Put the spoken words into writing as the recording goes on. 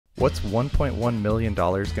What's $1.1 million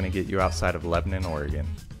going to get you outside of Lebanon, Oregon?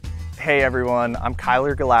 Hey everyone, I'm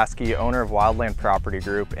Kyler Galaski, owner of Wildland Property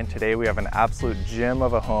Group, and today we have an absolute gem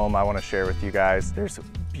of a home I want to share with you guys. There's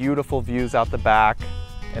beautiful views out the back,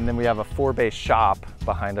 and then we have a 4-bay shop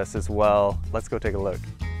behind us as well. Let's go take a look.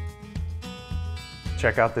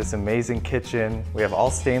 Check out this amazing kitchen. We have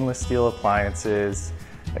all stainless steel appliances,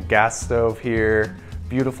 a gas stove here,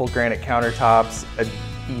 beautiful granite countertops, an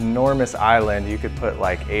enormous island. You could put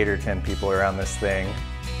like 8 or 10 people around this thing.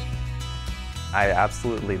 I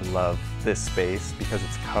absolutely love this space because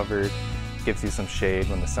it's covered, gives you some shade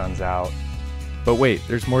when the sun's out. But wait,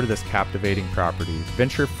 there's more to this captivating property.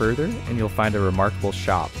 Venture further and you'll find a remarkable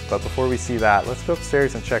shop. But before we see that, let's go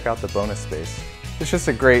upstairs and check out the bonus space. It's just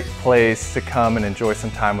a great place to come and enjoy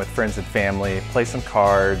some time with friends and family, play some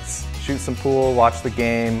cards, shoot some pool, watch the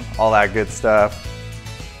game, all that good stuff.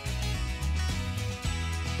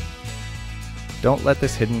 Don't let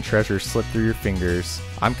this hidden treasure slip through your fingers.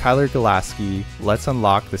 I'm Kyler Galaski. Let's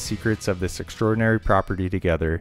unlock the secrets of this extraordinary property together.